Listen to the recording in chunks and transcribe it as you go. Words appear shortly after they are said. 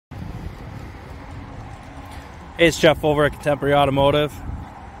Hey, it's Jeff over at Contemporary Automotive.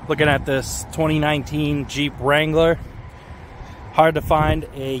 Looking at this 2019 Jeep Wrangler. Hard to find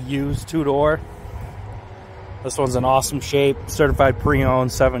a used two-door. This one's in awesome shape. Certified pre-owned,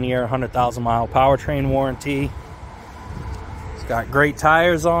 7-year, 100,000 mile powertrain warranty. It's got great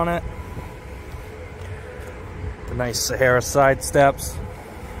tires on it. The nice Sahara side steps.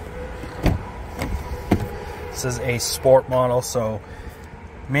 This is a sport model, so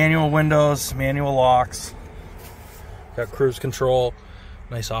manual windows, manual locks. Got cruise control,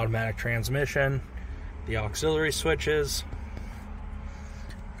 nice automatic transmission, the auxiliary switches,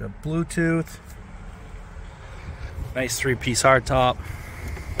 got Bluetooth, nice 3-piece hardtop.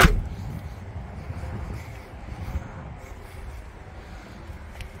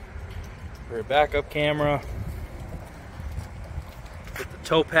 Rear backup camera, with the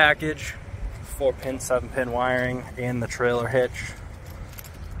tow package, 4-pin, 7-pin wiring, and the trailer hitch.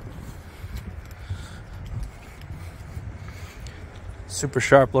 Super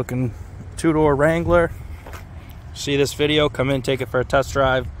sharp looking two-door Wrangler. See this video, come in, take it for a test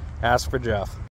drive, ask for Jeff.